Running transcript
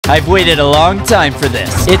I've waited a long time for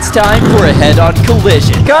this. It's time for a head-on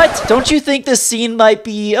collision. Cut! Don't you think this scene might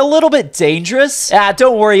be a little bit dangerous? Ah,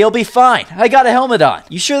 don't worry, you'll be fine. I got a helmet on.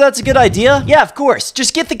 You sure that's a good idea? Yeah, of course.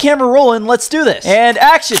 Just get the camera rolling, let's do this. And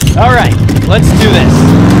action! Alright, let's do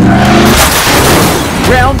this.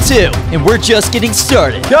 Round 2, and we're just getting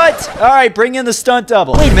started. Cut! Alright, bring in the stunt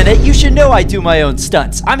double. Wait a minute, you should know I do my own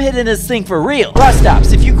stunts. I'm hitting this thing for real. Bus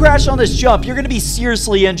stops, if you crash on this jump, you're gonna be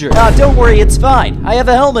seriously injured. Don't worry, it's fine. I have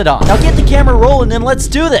a helmet on. Now get the camera rolling and let's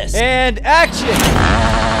do this. And action!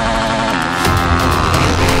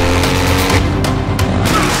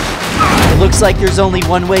 Looks like there's only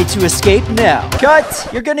one way to escape now. Cut!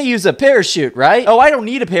 You're gonna use a parachute, right? Oh, I don't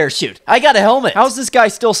need a parachute. I got a helmet. How's this guy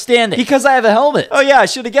still standing? Because I have a helmet. Oh yeah, I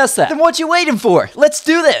should have guessed that. Then what you waiting for? Let's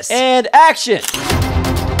do this. And action!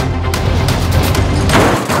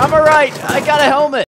 I'm alright. I got a helmet.